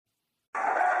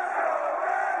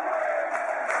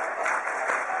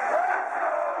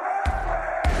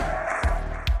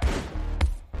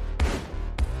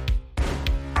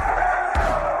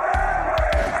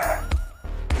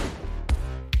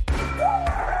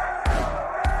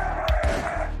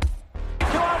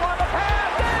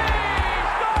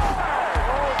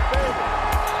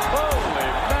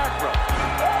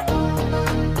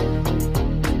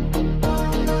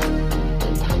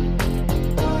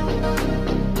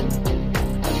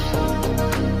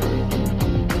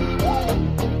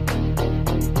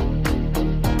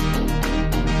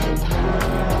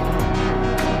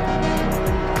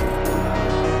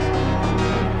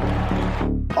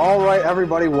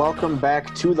Everybody, welcome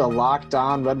back to the Locked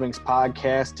On Red Wings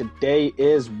podcast. Today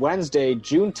is Wednesday,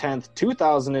 June 10th,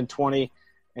 2020,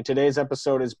 and today's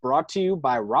episode is brought to you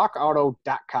by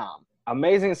RockAuto.com.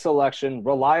 Amazing selection,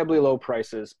 reliably low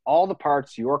prices, all the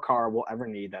parts your car will ever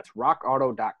need. That's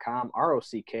RockAuto.com,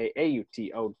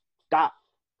 RockAuto.com.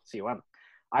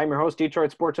 I'm your host,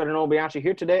 Detroit sports editor Noel Bianchi,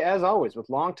 here today, as always, with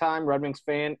longtime Red Wings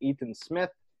fan Ethan Smith.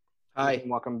 Hi. Ethan,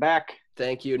 welcome back.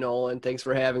 Thank you, Nolan. Thanks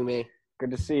for having me.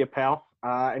 Good to see you, pal.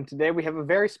 And today we have a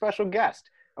very special guest,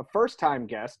 a first-time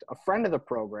guest, a friend of the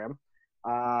program.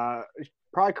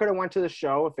 Probably could have went to the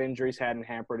show if injuries hadn't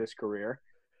hampered his career.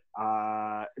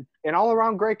 An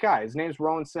all-around great guy. His name's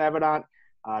Rowan Savadont.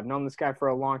 I've known this guy for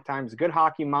a long time. He's a good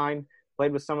hockey mind.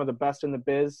 Played with some of the best in the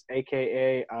biz,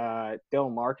 a.k.a.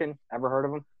 Dylan Larkin. Ever heard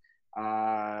of him?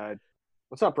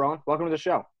 What's up, Rowan? Welcome to the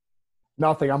show.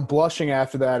 Nothing. I'm blushing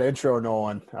after that intro,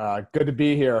 Nolan. Good to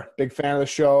be here. Big fan of the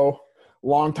show.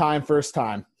 Long time, first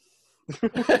time.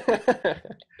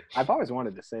 I've always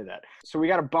wanted to say that. So we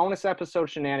got a bonus episode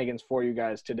shenanigans for you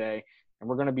guys today, and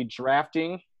we're going to be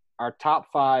drafting our top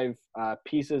 5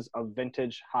 pieces of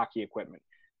vintage hockey equipment.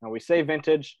 Now, we say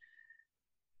vintage.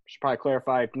 Should probably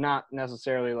clarify, not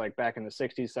necessarily like back in the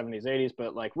 60s, 70s, 80s,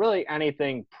 but like really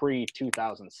anything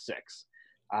pre-2006.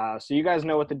 So you guys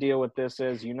know what the deal with this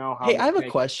is. You know how. Hey, I have a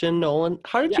question, Nolan.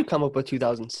 How did you come up with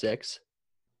 2006?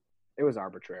 It was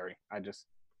arbitrary. Because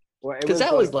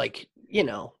that was like,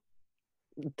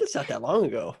 that's not that long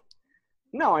ago.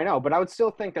 No, I know, but I would still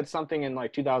think that something in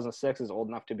like 2006 is old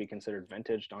enough to be considered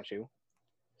vintage, don't you?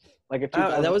 Like a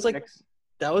 2006.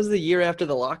 That was the year after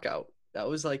the lockout. That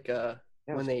was like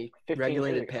when they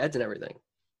regulated pads and everything.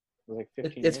 It was like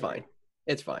 15 It's fine.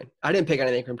 It's fine. I didn't pick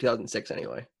anything from 2006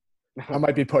 anyway. I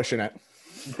might be pushing it.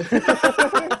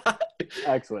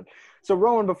 Excellent. So,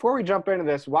 Rowan, before we jump into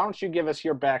this, why don't you give us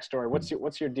your backstory?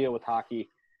 What's your deal with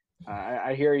hockey?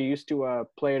 I hear you used to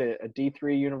play at a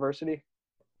D3 university.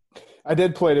 I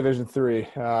did play Division III.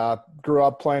 Grew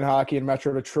up playing hockey in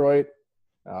Metro Detroit.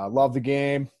 Love the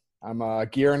game. I'm a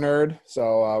gear nerd,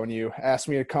 so when you asked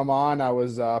me to come on, I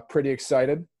was pretty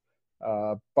excited.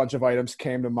 A bunch of items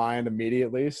came to mind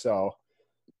immediately. So,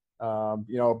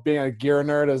 being a gear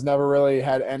nerd has never really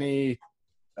had any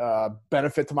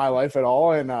benefit to my life at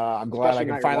all, and I'm glad I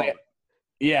can finally.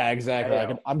 Yeah,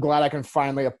 exactly. I'm glad I can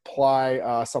finally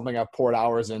apply something I've poured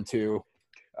hours into.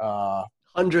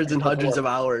 Hundreds and hundreds of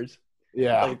hours.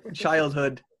 Yeah. Like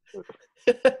childhood.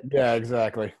 Yeah,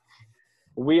 exactly.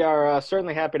 We are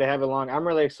certainly happy to have you along. I'm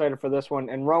really excited for this one.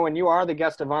 And Rowan, you are the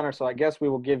guest of honor, so I guess we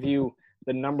will give you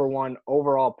the number 1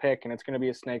 overall pick, and it's going to be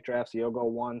a snake draft, so you'll go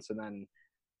once, and then,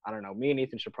 I don't know, me and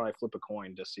Ethan should probably flip a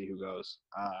coin to see who goes.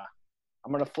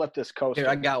 I'm going to flip this coaster. Here,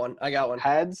 I got one.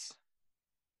 Heads,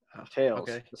 tails.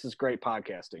 Okay. This is great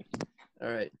podcasting.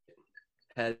 All right.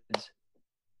 Heads.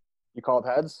 You called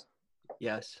heads?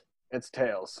 Yes. It's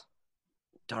tails.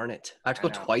 Darn it. I have to go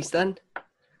twice then?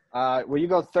 Well, you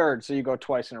go third, so you go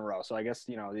twice in a row. So I guess,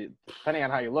 depending on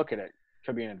how you look at it,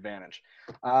 could be an advantage.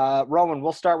 Rowan,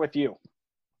 we'll start with you.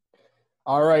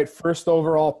 All right, first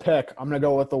overall pick. I'm going to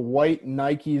go with the white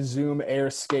Nike Zoom Air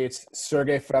Skates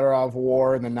Sergei Fedorov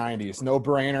wore in the 90s. No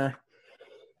brainer.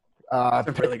 That's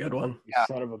a really good one. Yeah.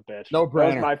 Son of a bitch. No brainer.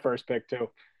 That was my first pick, too.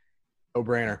 No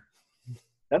brainer.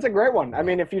 That's a great one. I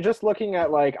mean, if you're just looking at,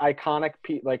 like, iconic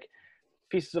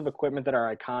pieces of equipment that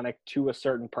are iconic to a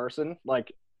certain person,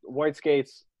 like white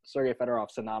skates, Sergei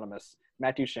Fedorov, synonymous.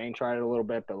 Matt Duchene tried it a little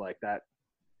bit, but, like, that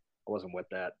 – I wasn't with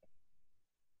that.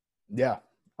 Yeah.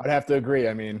 I'd have to agree.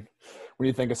 I mean, when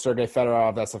you think of Sergei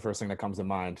Fedorov, that's the first thing that comes to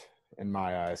mind in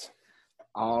my eyes.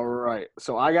 All right.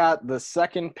 So I got the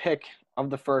second pick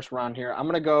of the first round here. I'm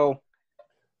going to go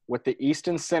with the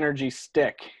Easton Synergy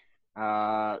stick.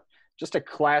 Just a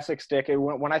classic stick.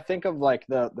 When I think of like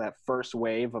that first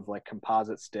wave of like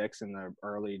composite sticks in the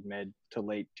early, mid to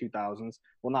late 2000s,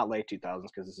 well, not late 2000s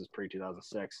because this is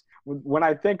pre-2006. When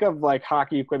I think of like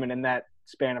hockey equipment in that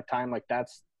span of time, like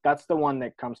that's the one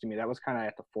that comes to me. That was kind of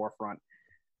at the forefront,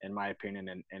 in my opinion,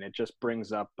 and it just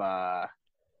brings up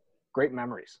great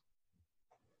memories.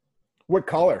 What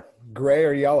color? Gray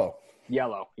or yellow?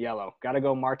 Yellow. Got to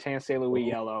go Martin St. Louis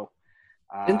yellow.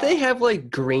 Didn't they have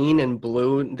like green and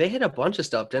blue? They had a bunch of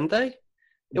stuff, didn't they?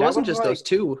 It wasn't just those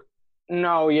two.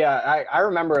 No, yeah, I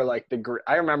remember like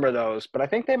I remember those, but I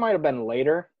think they might have been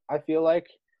later. I feel like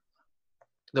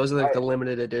those are like the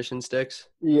limited edition sticks.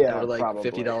 Yeah, that were like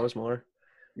probably $50 more.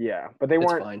 Yeah, but they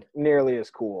weren't nearly as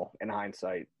cool in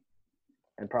hindsight,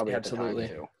 and probably at the time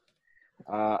too.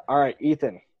 All right,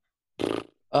 Ethan.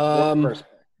 I'm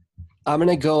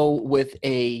gonna go with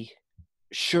a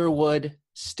Sherwood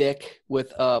stick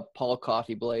with a Paul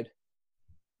Coffey blade.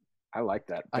 I like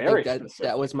that. I Very think that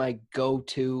specific. was my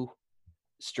go-to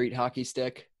street hockey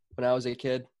stick when I was a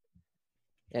kid.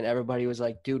 And everybody was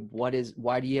like, dude, why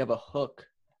do you have a hook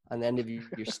on the end of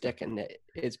your stick? And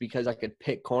it's because I could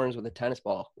pick corners with a tennis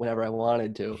ball whenever I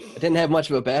wanted to. I didn't have much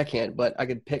of a backhand, but I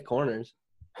could pick corners.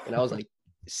 And I was like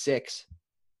 6.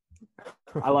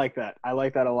 I like that. I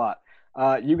like that a lot.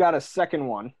 You got a second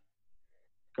one.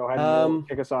 Go ahead and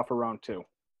kick us off for round 2.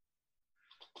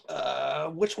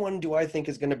 Which one do I think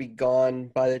is going to be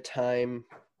gone by the time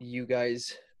you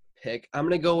guys pick? I'm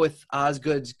going to go with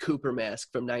Osgood's Cooper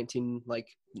mask from 1999,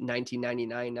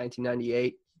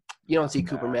 1998. You don't see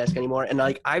Cooper mask anymore. And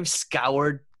like I've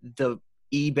scoured the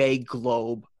eBay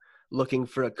globe looking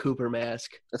for a Cooper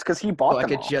mask. It's because he bought So I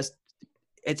them could all.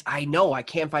 I know I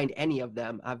can't find any of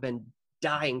them. I've been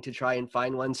dying to try and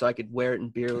find one so I could wear it in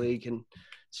beer league, and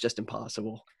it's just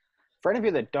impossible. For any of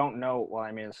you that don't know, well,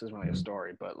 I mean, this isn't really a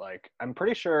story, but like, I'm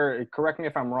pretty sure, correct me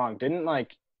if I'm wrong, they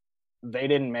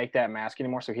didn't make that mask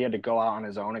anymore, so he had to go out on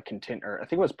his own and continue, or I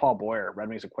think it was Paul Boyer, Red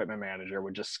Wings equipment manager,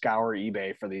 would just scour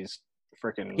eBay for these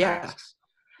freaking masks.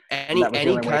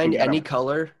 Any kind, any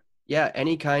color. Yeah,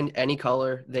 any kind, any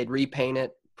color. They'd repaint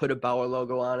it, put a Bauer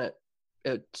logo on it.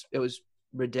 It was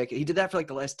ridiculous. He did that for like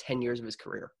the last 10 years of his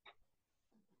career.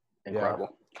 Incredible.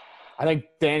 Yeah. I think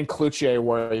Dan Cloutier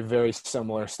wore a very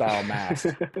similar style mask.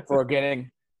 if we're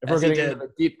getting into the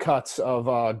deep cuts of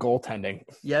goaltending.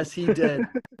 Yes, he did.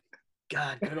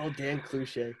 God, good old Dan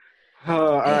Cloutier.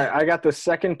 All right, I got the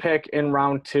second pick in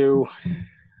round 2.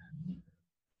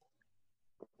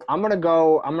 I'm gonna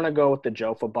go with the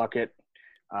Jofa bucket.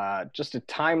 Just a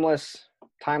timeless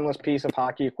piece of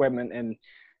hockey equipment, and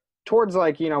towards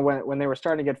when they were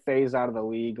starting to get phased out of the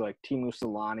league, like Teemu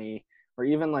Selanne, or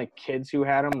even like kids who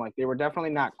had them, like they were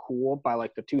definitely not cool by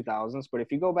like the 2000s. But if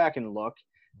you go back and look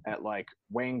at like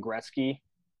Wayne Gretzky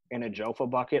in a Jofa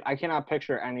bucket, I cannot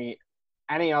picture any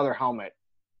other helmet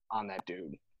on that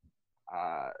dude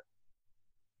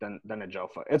than a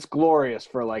Jofa. It's glorious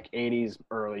for like 80s,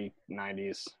 early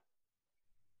 90s.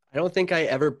 I don't think I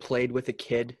ever played with a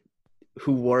kid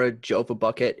who wore a Jofa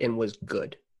bucket and was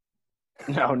good.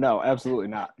 No, absolutely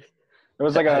not. It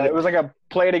was like a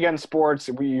play it against sports.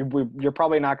 You're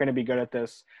probably not going to be good at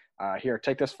this. Here,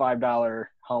 take this $5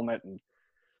 helmet and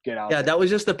get out. Yeah, that was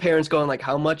just the parents going like,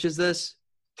 "How much is this?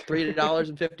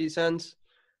 $3.50.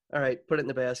 All right, put it in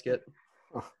the basket."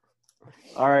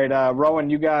 All right, Rowan,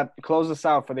 you close us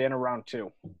out for the end of round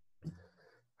 2.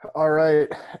 All right,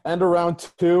 end of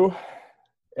round 2.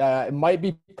 It might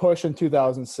be pushed in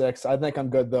 2006. I think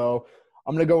I'm good though.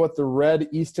 I'm gonna go with the red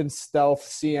Easton Stealth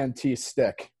CNT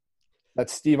stick.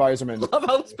 That's Steve Yzerman. Love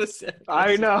how specific.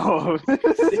 I know.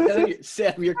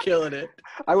 Sam, you're killing it.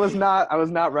 I was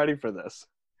not ready for this.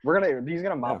 He's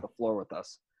gonna mop the floor with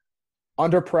us.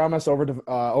 Under promise, over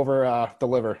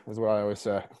deliver is what I always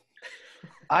say.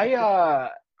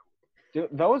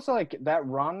 Those like that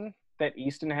run that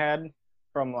Easton had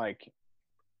from like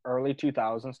early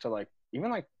 2000s to like even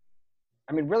like,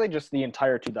 I mean, really just the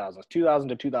entire 2000s, 2000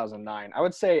 to 2009. I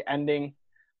would say ending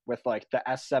with like the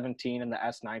S17 and the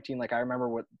S19. Like I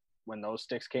remember when those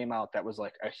sticks came out, that was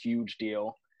like a huge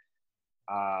deal.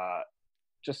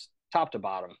 Just top to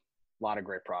bottom, a lot of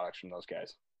great products from those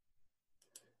guys.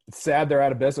 It's sad they're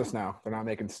out of business now. They're not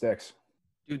making sticks.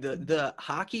 Dude, the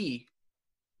hockey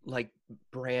like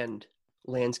brand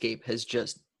landscape has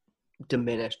just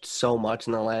diminished so much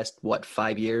in the last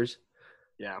 5 years?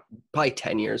 Yeah, probably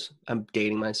 10 years. I'm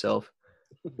dating myself.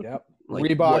 Yep. Like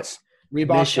Reebok's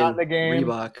not in the game.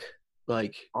 Reebok,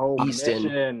 like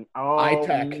Easton.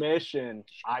 Mission.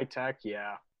 iTech,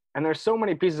 yeah. And there's so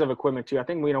many pieces of equipment too. I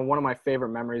think one of my favorite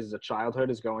memories as a childhood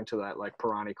is going to that like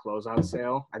Pirani closeout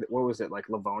sale. What was it, like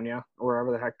Livonia or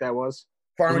wherever the heck that was?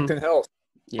 Farmington Hills.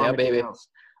 Yeah, Farmington baby. Hills.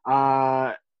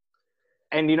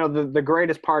 And the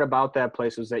greatest part about that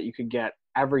place was that you could get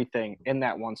everything in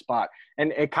that one spot.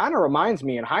 And it kind of reminds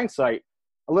me in hindsight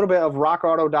a little bit of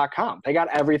rockauto.com. They got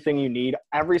everything you need,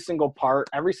 every single part,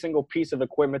 every single piece of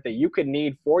equipment that you could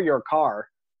need for your car.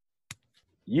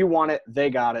 You want it, they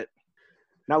got it.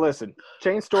 Now listen,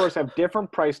 chain stores have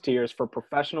different price tiers for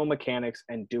professional mechanics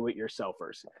and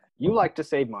do-it-yourselfers. You like to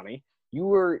save money.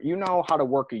 You know how to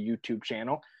work a YouTube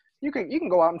channel. You can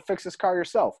go out and fix this car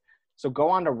yourself. So go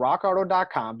on to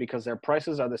rockauto.com because their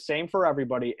prices are the same for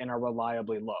everybody and are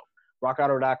reliably low.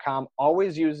 RockAuto.com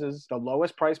always uses the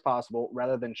lowest price possible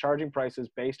rather than charging prices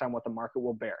based on what the market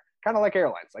will bear. Kind of like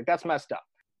airlines. Like, that's messed up.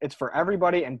 It's for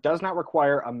everybody and does not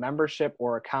require a membership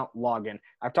or account login.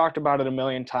 I've talked about it a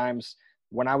million times.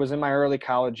 When I was in my early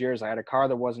college years, I had a car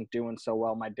that wasn't doing so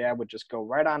well. My dad would just go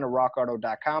right on to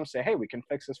rockauto.com, say, hey, we can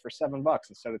fix this for $7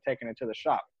 instead of taking it to the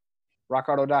shop.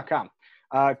 rockauto.com.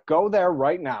 Go there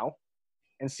right now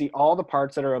and see all the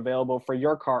parts that are available for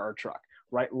your car or truck.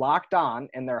 Right, Locked On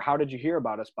in their How Did You Hear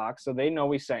About Us box, so they know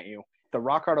we sent you. The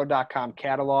rockauto.com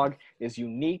catalog is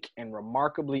unique and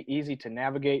remarkably easy to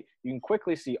navigate. You can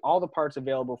quickly see all the parts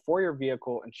available for your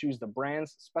vehicle and choose the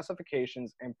brands,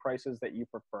 specifications, and prices that you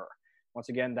prefer. Once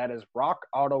again, that is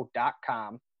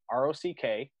rockauto.com,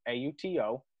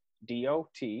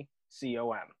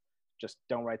 ROCKAUTO.com. Just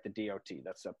don't write the DOT,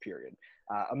 that's a period.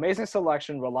 Amazing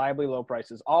selection, reliably low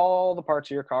prices, all the parts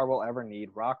your car will ever need.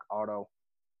 RockAuto.com.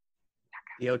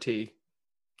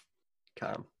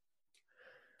 DOT.com.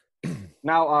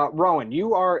 Now, Rowan,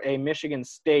 you are a Michigan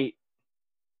State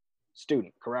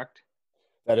student, correct?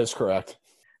 That is correct.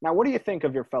 Now, what do you think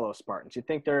of your fellow Spartans? You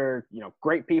think they're,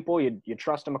 great people? You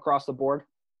trust them across the board?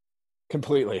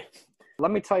 Completely.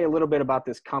 Let me tell you a little bit about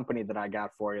this company that I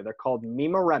got for you. They're called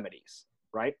Mima Remedies,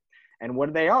 right? And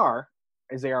what they are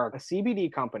is they are a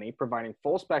CBD company providing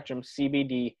full spectrum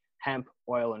CBD, hemp,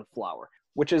 oil, and flower,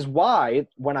 which is why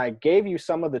when I gave you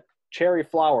some of the cherry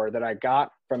flower that I got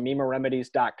from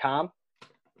MimaRemedies.com,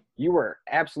 you were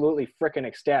absolutely freaking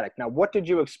ecstatic. Now, what did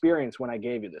you experience when I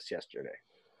gave you this yesterday?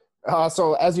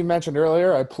 So as you mentioned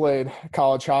earlier, I played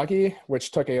college hockey,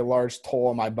 which took a large toll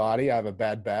on my body. I have a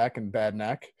bad back and bad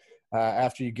neck.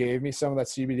 After you gave me some of that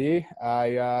CBD,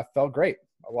 I felt great.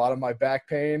 A lot of my back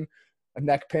pain,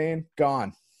 neck pain,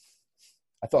 gone.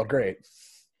 I felt great.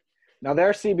 Now,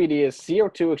 their CBD is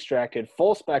CO2 extracted,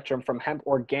 full spectrum from hemp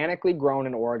organically grown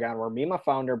in Oregon, where Mima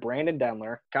founder Brandon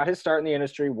Denler got his start in the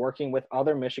industry working with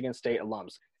other Michigan State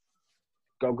alums.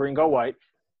 Go green, go white.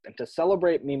 And to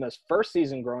celebrate Mima's first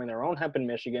season growing their own hemp in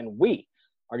Michigan, we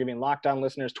are giving Locked On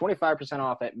listeners 25%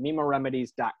 off at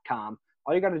MimaRemedies.com.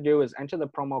 All you got to do is enter the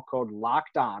promo code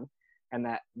Locked On, and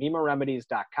that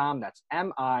MimaRemedies.com. That's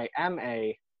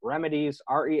MIMA Remedies,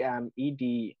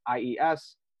 REMEDIES.com.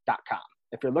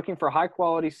 If you're looking for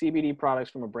high-quality CBD products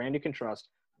from a brand you can trust,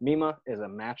 Mima is a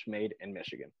match made in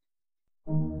Michigan.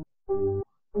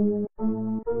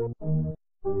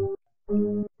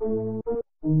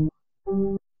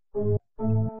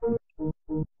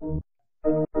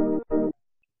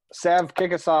 Sav,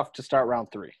 kick us off to start round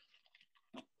 3.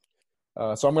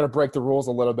 So I'm going to break the rules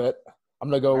a little bit. I'm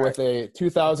going to go with a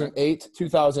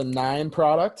 2008-2009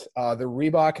 product, the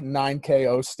Reebok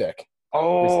 9KO stick.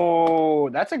 Oh,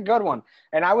 that's a good one.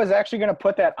 And I was actually going to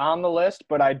put that on the list,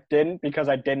 but I didn't because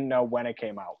I didn't know when it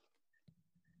came out.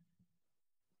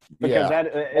 Because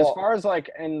as far as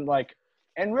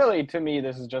and really to me,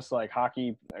 this is just like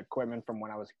hockey equipment from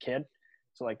when I was a kid.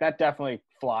 So that definitely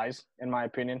flies in my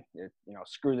opinion.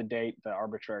 Screw the date, the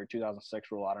arbitrary 2006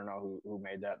 rule. I don't know who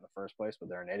made that in the first place, but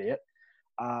they're an idiot.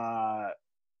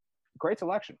 Great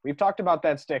selection. We've talked about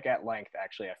that stick at length,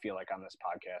 actually, I feel like, on this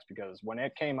podcast, because when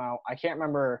it came out, I can't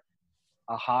remember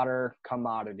a hotter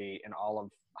commodity in all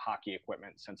of hockey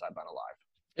equipment since I've been alive.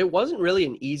 It wasn't really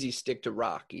an easy stick to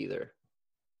rock either.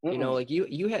 Mm-mm.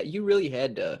 You really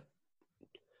had to.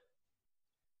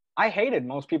 I hated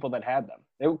most people that had them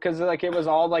because it was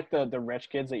all the rich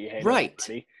kids that you hated. Right.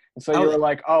 Already. And so you were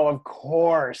like, oh, of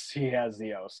course he has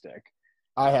the O stick.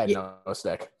 I had no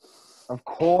stick. Of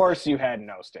course you had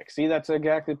no stick. See, that's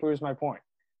exactly proves my point.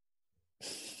 I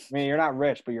mean, you're not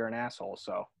rich, but you're an asshole,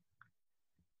 so.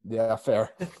 Yeah,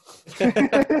 fair.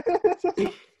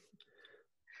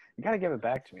 You got to give it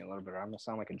back to me a little bit or I'm going to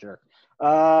sound like a jerk.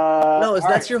 No,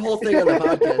 that's your whole thing on the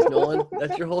podcast, Nolan.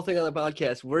 That's your whole thing on the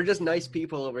podcast. We're just nice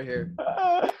people over here.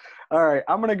 All right,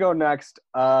 I'm going to go next.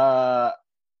 I'm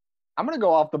going to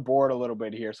go off the board a little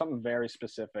bit here, something very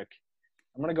specific.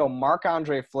 I'm going to go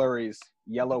Marc-Andre Fleury's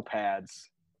yellow pads.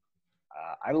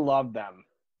 I loved them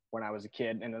when I was a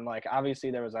kid. And then, obviously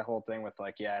there was that whole thing with,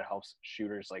 it helps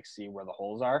shooters, see where the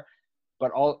holes are.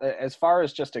 But as far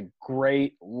as just a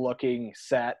great-looking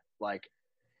set,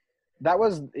 that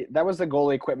was the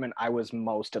goalie equipment I was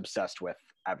most obsessed with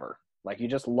ever. You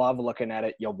just love looking at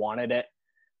it. You wanted it.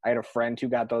 I had a friend who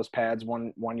got those pads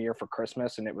one year for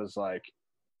Christmas, and it was I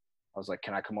was like,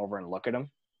 can I come over and look at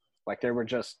them? They were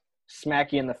just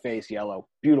smacky in the face yellow.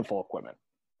 Beautiful equipment.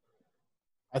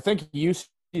 I think UC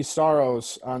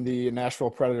Saros on the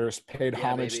Nashville Predators paid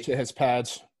homage to his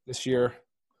pads this year.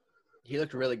 He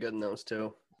looked really good in those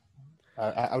too.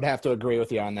 I would have to agree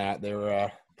with you on that. They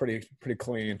were pretty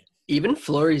clean. Even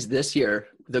Fleury's this year,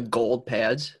 the gold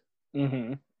pads.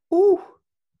 Mm-hmm. Ooh,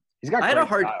 he's got.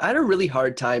 I had a really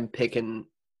hard time picking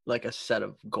a set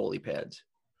of goalie pads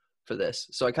for this,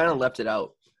 so I kind of left it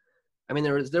out. I mean,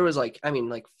 there was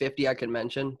 50 I could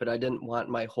mention, but I didn't want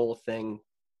my whole thing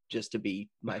just to be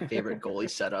my favorite goalie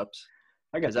setups.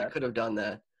 I guess I could have done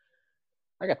that.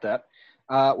 I get that.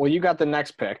 Well, you got the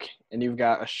next pick, and you've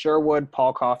got a Sherwood,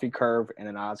 Paul Coffey Curve, and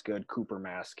an Osgood Cooper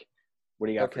Mask. What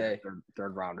do you got for Okay. your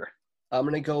third rounder? I'm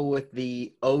going to go with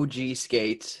the OG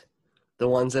skates, the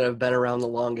ones that have been around the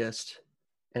longest.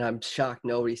 And I'm shocked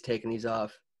nobody's taking these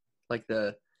off. Like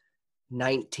the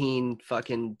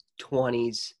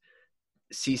 1920s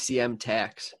CCM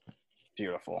tax.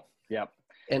 Beautiful. Yep.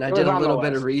 And I It was did a on the little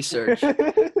bit of list. research.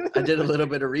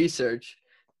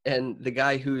 And the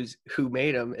guy who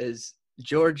made them is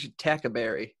George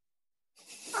Tackaberry.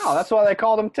 Oh, that's why they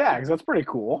called them tags. That's pretty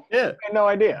cool. Yeah. I had no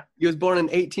idea. He was born in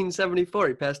 1874.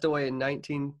 He passed away in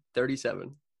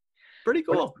 1937. Pretty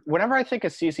cool. Whenever I think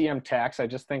of CCM tax, I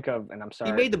just think of, and I'm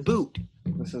sorry. He made the boot.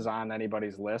 This is on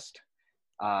anybody's list.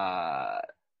 But I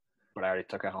already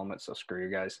took a helmet, so screw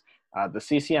you guys. The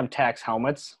CCM tax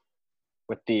helmets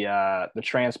with the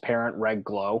transparent red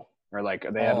glow, or like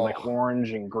they had like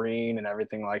orange and green and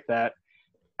everything like that.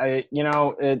 It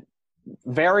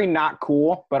very not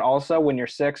cool, but also when you're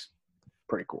 6,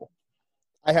 pretty cool.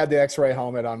 I had the X-ray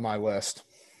helmet on my list.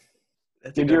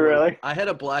 Did you really? I had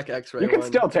a black X-ray. You can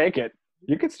still take it.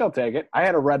 I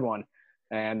had a red one,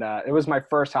 and it was my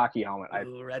first hockey helmet. I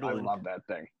love that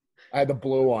thing. I had the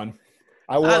blue one.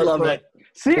 I love it.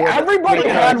 See, everybody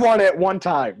had one at one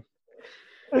time.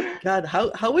 God,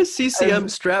 how is CCM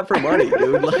strapped for money,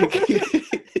 dude? Like,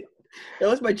 that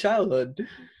was my childhood.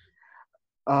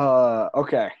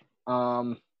 Okay.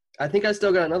 I think I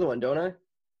still got another one, don't I?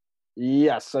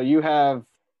 Yes. So you have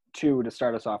 2 to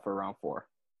start us off for round 4.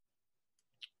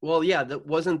 Well, yeah, that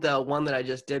wasn't the one that I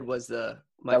just did. Was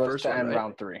my first one, right?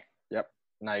 Round 3. Yep.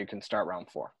 Now you can start round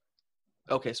 4.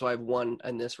 Okay, so I have 1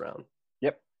 in this round.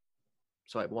 Yep.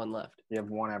 So I have 1 left. You have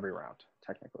 1 every round,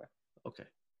 technically. Okay.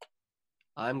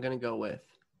 I'm gonna go with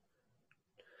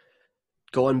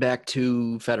going back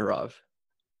to Fedorov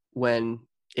when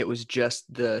it was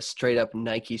just the straight up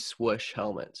Nike swoosh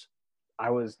helmets.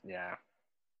 Yeah.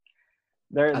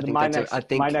 My next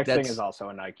thing is also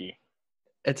a Nike.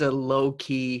 It's a low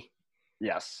key,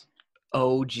 yes,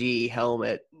 OG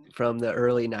helmet from the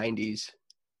early '90s.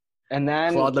 And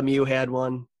then Claude Lemieux had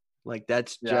one. Like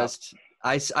that's just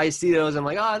I see those. I'm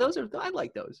like, I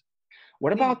like those.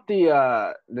 What about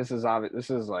the? This is obvious. This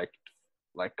is like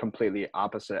completely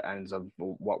opposite ends of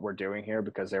what we're doing here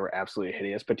because they were absolutely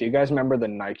hideous. But do you guys remember the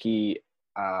Nike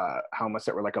helmets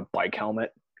that were like a bike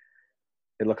helmet?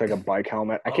 It looked like a bike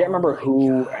helmet. I can't remember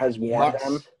who has worn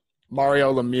them.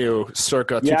 Mario Lemieux,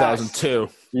 circa 2002.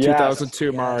 Yes. 2002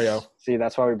 Yes. Mario. See,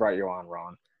 that's why we brought you on,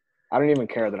 Ron. I don't even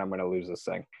care that I'm going to lose this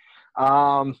thing.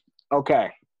 Okay,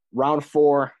 round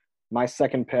 4, my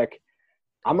second pick.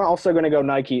 I'm also going to go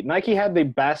Nike. Nike had the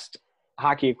best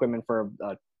hockey equipment for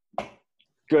a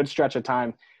good stretch of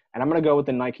time, and I'm going to go with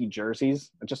the Nike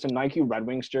jerseys. Just a Nike Red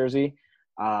Wings jersey.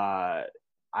 I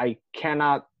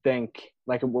cannot think –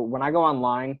 like when I go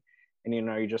online – and,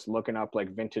 you're just looking up,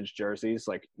 like, vintage jerseys.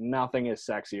 Like, nothing is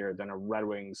sexier than a Red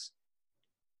Wings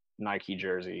Nike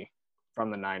jersey from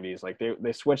the 90s. Like,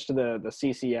 they switched to the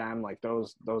CCM. Like,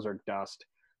 those are dust.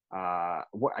 I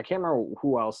can't remember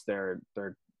who else who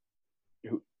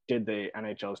did the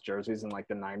NHL's jerseys in, like,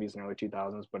 the 90s and early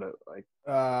 2000s. But,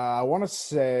 I want to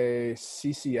say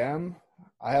CCM.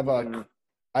 I have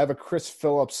a Chris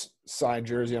Phillips signed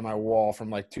jersey on my wall from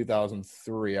like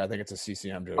 2003. I think it's a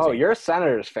CCM jersey. Oh, you're a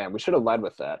Senators fan. We should have led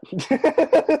with that.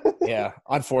 Yeah,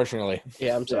 unfortunately.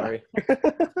 Yeah, I'm sorry.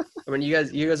 I mean, you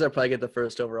guys are probably get the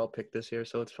first overall pick this year,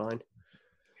 so it's fine.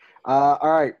 All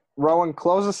right, Rowan,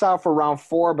 close us out for round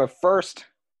 4. But first,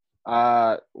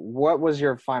 what was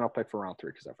your final pick for round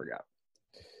 3? Because I forgot.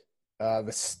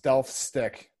 The Stealth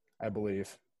Stick, I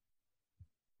believe.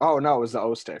 Oh, no, it was the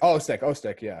O-Stick.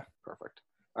 O-Stick, yeah. Perfect.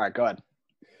 All right, go ahead.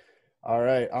 All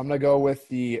right, I'm going to go with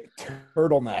the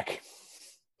turtleneck.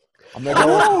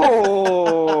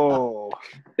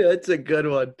 That's a good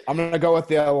one. I'm going to go with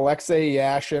the Alexei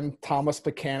Yashin, Thomas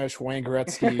Pakanich, Wayne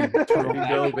Gretzky turtleneck.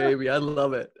 Go, baby. I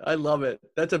love it.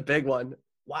 That's a big one.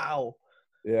 Wow.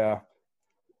 Yeah.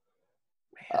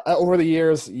 Over the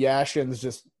years, Yashin's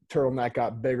just turtleneck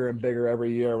got bigger and bigger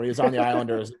every year. When he was on the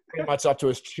Islanders, pretty much up to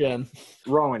his chin.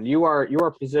 Rowan, you are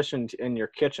positioned in your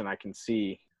kitchen, I can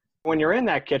see. When you're in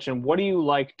that kitchen, what do you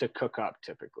like to cook up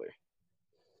typically?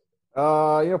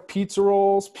 Pizza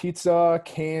rolls, pizza,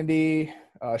 candy,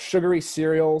 sugary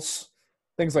cereals,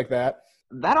 things like that.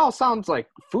 That all sounds like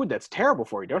food that's terrible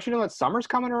for you. Don't you know that summer's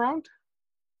coming around?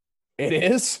 It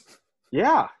is?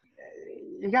 Yeah.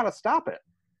 You got to stop it.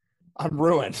 I'm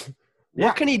ruined. Yeah.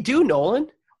 What can he do,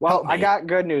 Nolan? Well, I got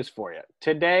good news for you.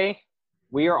 Today,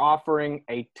 we are offering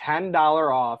a $10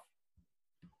 off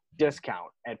discount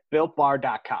at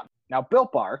BuiltBar.com. Now,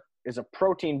 Built Bar is a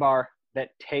protein bar that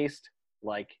tastes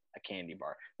like a candy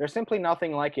bar. There's simply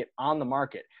nothing like it on the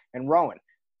market. And Rowan,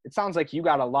 it sounds like you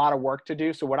got a lot of work to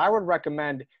do. So what I would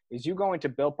recommend is you go into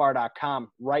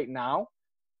BuiltBar.com right now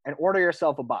and order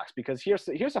yourself a box, because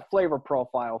here's a flavor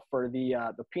profile for the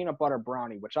peanut butter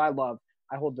brownie, which I love.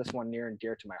 I hold this one near and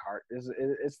dear to my heart.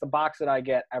 It's the box that I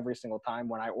get every single time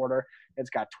when I order. It's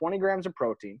got 20 grams of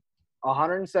protein,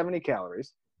 170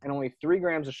 calories, and only 3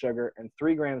 grams of sugar and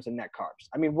 3 grams of net carbs.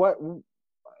 I mean, how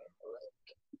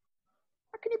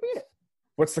can you beat it?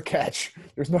 What's the catch?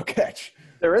 There's no catch.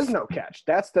 There is no catch.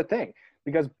 That's the thing.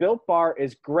 Because Built Bar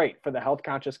is great for the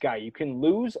health-conscious guy. You can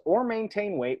lose or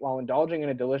maintain weight while indulging in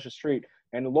a delicious treat.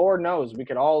 And Lord knows we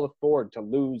could all afford to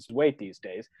lose weight these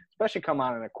days, especially come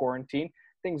on in a quarantine.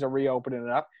 Things are reopening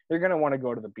up. You're going to want to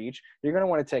go to the beach. You're going to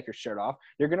want to take your shirt off.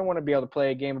 You're going to want to be able to play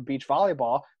a game of beach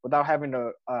volleyball without having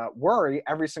to worry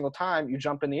every single time you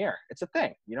jump in the air. It's a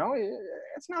thing. You know,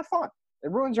 it's not fun.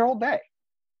 It ruins your whole day.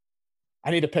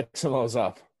 I need to pick some of those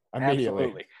up immediately.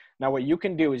 Absolutely. Now, what you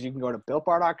can do is you can go to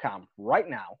BuiltBar.com right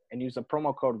now and use the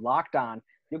promo code LOCKEDON.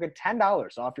 You'll get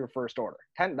 $10 off your first order.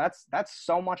 That's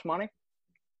so much money.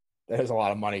 That is a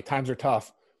lot of money. Times are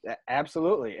tough.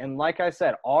 Absolutely. And like I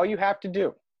said, all you have to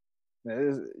do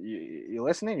is you're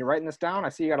listening, you're writing this down. I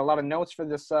see you got a lot of notes for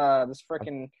this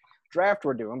freaking draft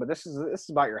we're doing, but this is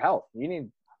about your health. You need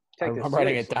to take this. I'm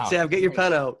writing it down. Sam, get your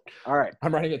pen out. All right.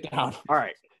 I'm writing it down. All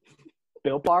right.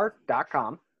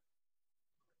 BuiltBar.com.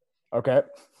 Okay.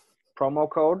 Promo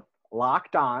code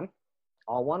locked on,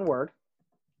 all one word.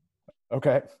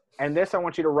 Okay. And this I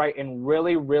want you to write in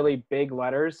really, really big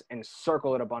letters and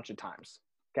circle it a bunch of times.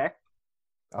 Okay?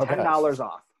 Okay. $10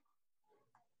 off.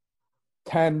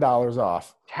 $10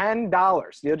 off.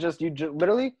 $10. You just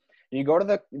literally you go to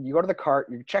the cart,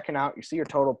 you're checking out, you see your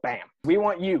total, bam. We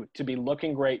want you to be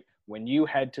looking great when you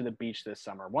head to the beach this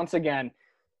summer. Once again,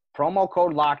 promo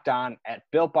code locked on at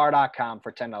BuiltBar.com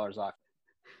for $10 off.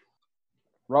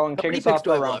 Rowan, kick us off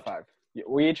for round 5.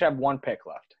 We each have 1 pick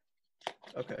left.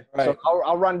 Okay. Right. So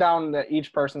I'll run down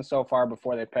each person so far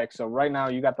before they pick. So right now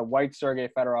you got the white Sergey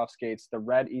Fedorov skates, the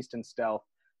red Easton Stealth,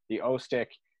 the O-Stick,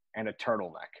 and a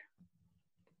turtleneck.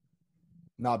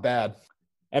 Not bad.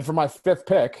 And for my 5th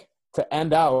pick, to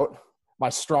end out my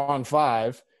strong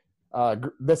 5,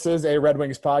 this is a Red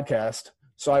Wings podcast,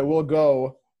 so I will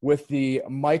go with the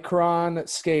Micron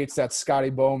skates that Scotty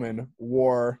Bowman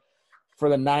wore for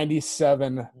the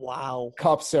 97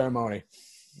 Cup ceremony.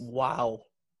 Wow.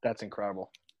 That's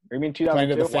incredible. You mean Playing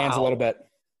 2002? to the fans a little bit.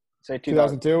 Say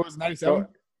 2002 was 97?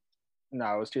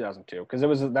 No, it was 2002 because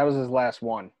that was his last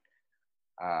one.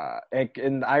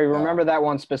 And I remember that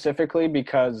one specifically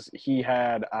because he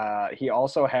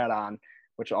also had on,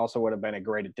 which also would have been a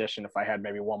great addition if I had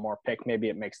maybe one more pick. Maybe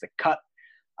it makes the cut.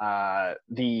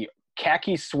 The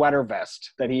khaki sweater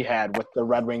vest that he had with the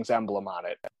Red Wings emblem on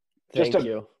it. Thank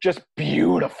you. Just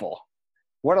beautiful.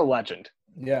 What a legend.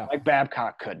 Yeah. Like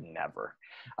Babcock could never.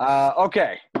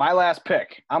 Okay, my last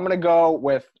pick. I'm going to go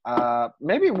with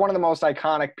maybe one of the most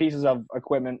iconic pieces of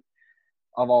equipment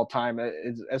of all time.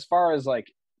 As far as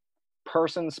like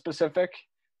person specific,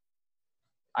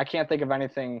 I can't think of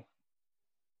anything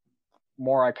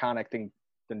more iconic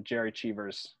than Jerry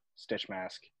Cheever's Stitch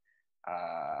mask.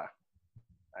 I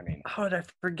mean, how did I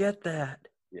forget that?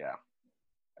 Yeah.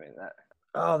 I mean that.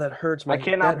 Oh, that hurts I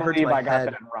cannot believe I got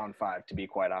that in round 5, to be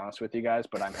quite honest with you guys,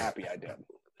 but I'm happy I did.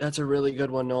 That's a really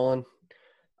good one, Nolan.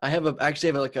 I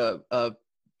actually have a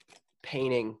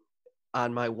painting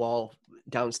on my wall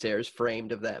downstairs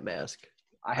framed of that mask.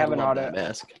 I have an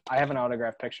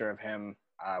autograph picture of him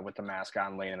with the mask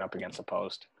on, leaning up against a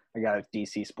post. I got it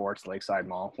DC Sports, Lakeside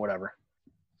Mall, whatever.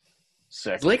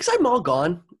 Sick. Is Lakeside Mall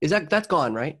gone? That's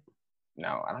gone, right?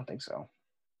 No, I don't think so.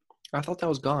 I thought that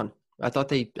was gone. I thought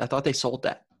they sold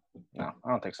that. No, I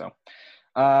don't think so.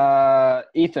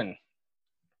 Ethan,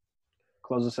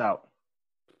 close us out.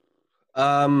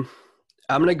 I'm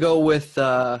gonna go with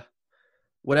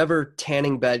whatever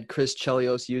tanning bed Chris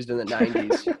Chelios used in the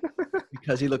 90s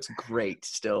because he looks great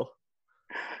still.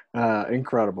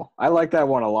 Incredible. I like that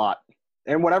one a lot.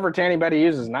 And whatever tanning bed he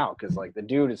uses now, because like the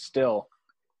dude is still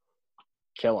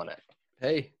killing it.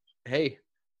 Hey.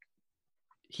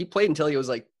 He played until he was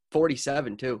like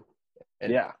 47 too.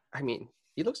 And yeah. I mean,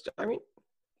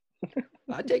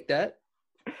 I'd take that.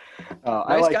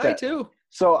 I nice like guy that too.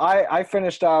 So I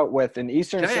finished out with an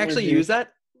Eastern. Can I actually use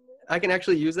that? I can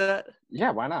actually use that?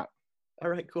 Yeah, why not? All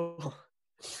right, cool.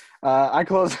 I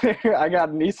closed here. I got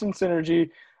an Eastern Synergy,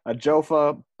 a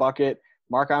Jofa bucket,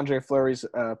 Marc-Andre Fleury's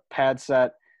pad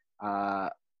set,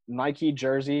 Nike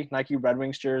jersey, Nike Red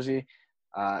Wings jersey,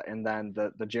 and then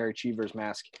the Jerry Cheevers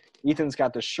mask. Ethan's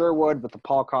got the Sherwood with the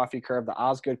Paul Coffey curve, the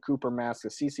Osgood Cooper mask,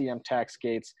 the CCM tack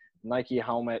skates, Nike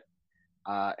helmet,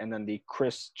 and then the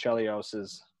Chris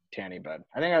Chelios's tanny bed.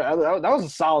 I think that was a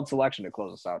solid selection to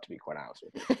close us out, to be quite honest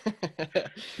with you.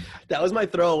 That was my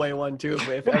throwaway one too,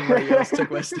 if everybody else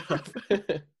took my stuff.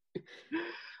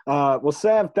 Well,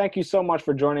 Sav, thank you so much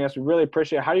for joining us. We really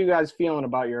appreciate it. How are you guys feeling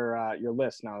about your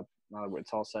list now that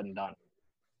it's all said and done?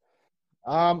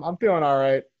 I'm feeling all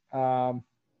right.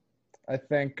 I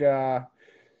think I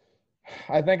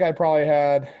probably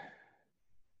had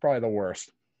the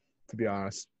worst, to be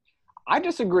honest. I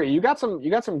disagree. You got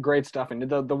some great stuff in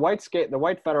the white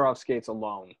Fedorov skates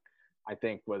alone. I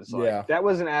think was like, that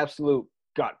was an absolute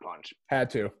gut punch. Had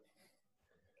to.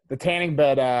 The tanning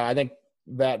bed, I think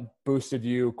that boosted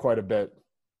you quite a bit.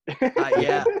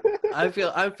 Yeah, I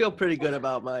feel pretty good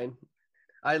about mine.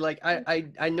 I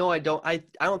know I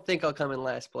don't think I'll come in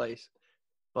last place,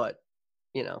 but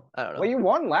I don't know. Well, you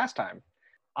won last time.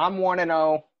 I'm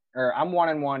 1-0, or I'm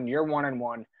 1-1. You're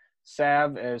 1-1.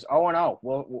 Sav is 0-0.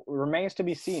 Well, it remains to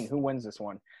be seen who wins this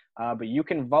one. But you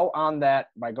can vote on that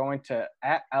by going to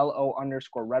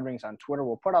 @LO_Red Wings on Twitter.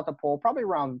 We'll put out the poll probably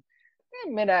around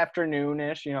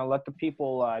mid-afternoon-ish. Let the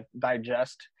people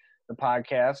digest the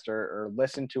podcast or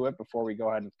listen to it before we go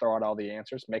ahead and throw out all the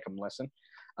answers. Make them listen.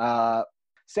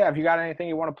 Sav, you got anything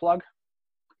you want to plug?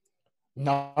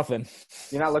 Nothing.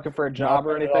 You're not looking for a job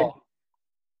or anything?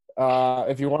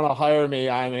 If you want to hire me,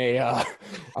 I'm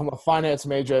a finance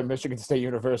major at Michigan State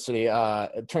University.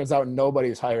 It turns out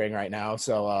nobody's hiring right now,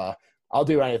 so I'll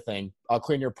do anything. I'll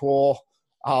clean your pool.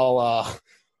 I'll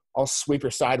sweep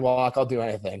your sidewalk. I'll do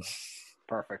anything.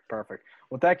 Perfect.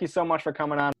 Well, thank you so much for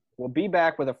coming on. We'll be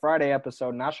back with a Friday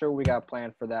episode. Not sure what we got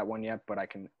planned for that one yet, but I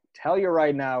can tell you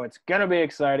right now, it's going to be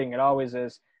exciting. It always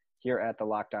is here at the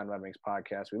Locked On Red Wings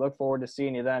podcast. We look forward to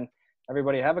seeing you then.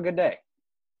 Everybody, have a good day.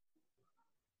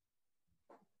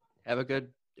 Have a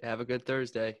good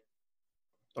Thursday.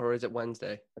 Or is it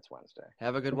Wednesday? It's Wednesday.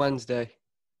 Have a good Wednesday.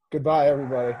 Goodbye,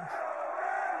 everybody.